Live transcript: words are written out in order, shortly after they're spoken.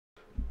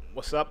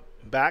What's up?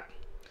 Back.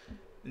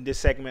 In this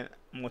segment,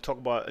 I'm going to talk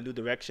about a new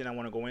direction I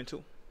want to go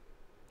into,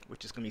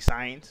 which is going to be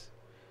science.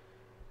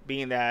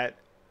 Being that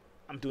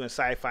I'm doing a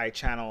sci-fi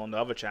channel on the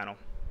other channel,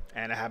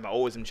 and I have my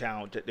OISM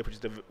channel,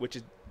 which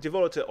is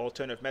devoted to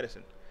alternative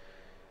medicine.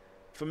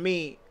 For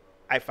me,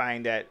 I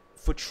find that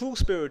for true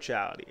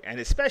spirituality, and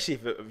especially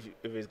if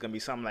it's going to be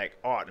something like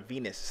art,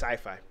 Venus,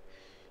 sci-fi,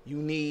 you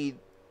need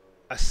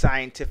a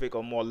scientific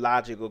or more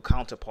logical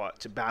counterpart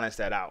to balance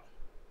that out.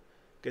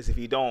 Because if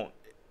you don't,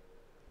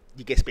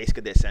 you get space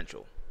cadet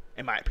central,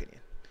 in my opinion.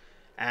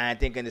 And I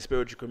think in the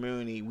spiritual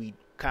community, we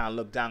kind of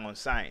look down on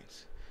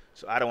science.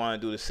 So I don't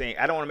want to do the same.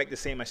 I don't want to make the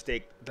same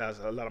mistake that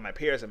a lot of my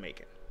peers are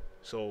making.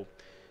 So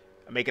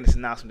I'm making this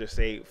announcement to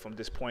say from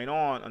this point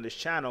on this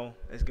channel,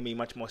 it's going to be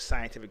much more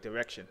scientific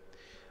direction.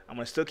 I'm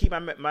going to still keep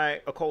my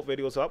occult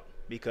videos up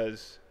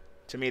because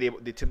to me,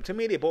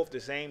 they're both the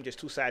same, just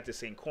two sides of the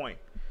same coin.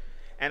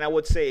 And I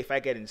would say if I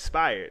get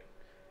inspired,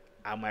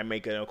 I might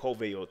make an occult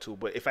video too.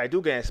 But if I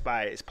do get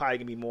inspired, it's probably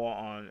going to be more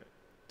on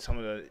some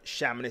of the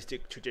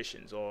shamanistic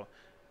traditions or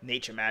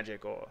nature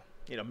magic or,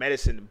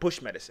 medicine, bush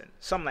medicine,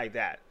 something like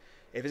that.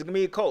 If it's going to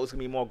be occult, it's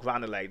going to be more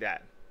grounded like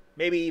that.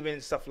 Maybe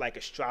even stuff like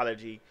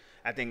astrology,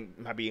 I think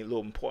might be a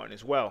little important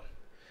as well.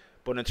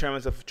 But in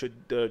terms of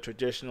the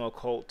traditional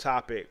occult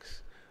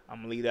topics, I'm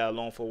going to leave that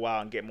alone for a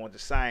while and get more into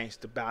science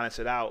to balance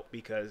it out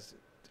because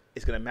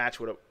it's going to match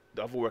with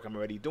the other work I'm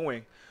already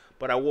doing.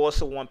 But I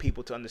also want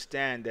people to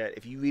understand that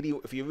if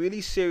you're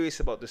really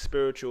serious about the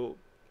spiritual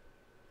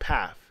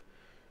path,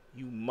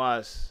 you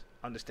must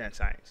understand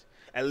science.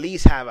 At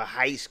least have a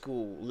high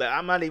school.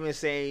 I'm not even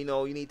saying,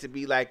 you need to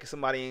be like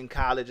somebody in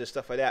college or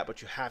stuff like that,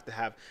 but you have to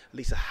have at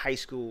least a high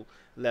school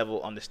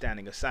level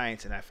understanding of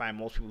science, and I find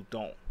most people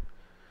don't.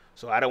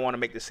 So I don't want to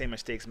make the same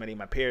mistakes many of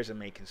my peers are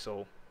making.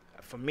 So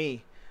for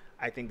me,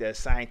 I think that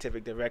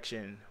scientific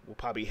direction will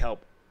probably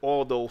help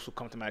all those who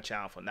come to my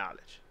channel for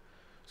knowledge.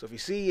 So if you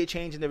see a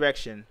change in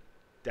direction,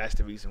 that's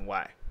the reason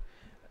why.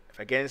 If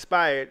I get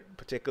inspired,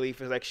 particularly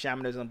if it's like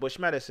shamanism and bush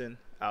medicine,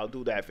 I'll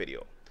do that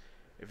video.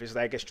 If it's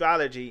like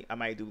astrology, I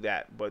might do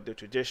that. But the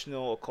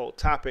traditional occult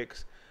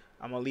topics,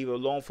 I'm going to leave it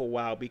alone for a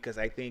while because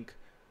I think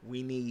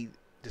we need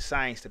the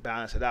science to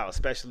balance it out,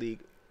 especially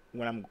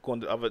when I'm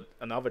going to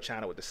another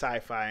channel with the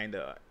sci-fi and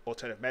the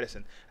alternative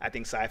medicine. I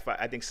think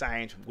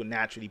science would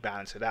naturally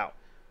balance it out.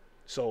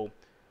 So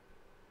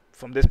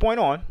from this point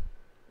on,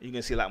 you're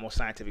going to see a lot more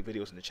scientific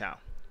videos on the channel.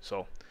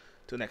 So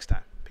till next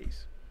time,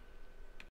 peace.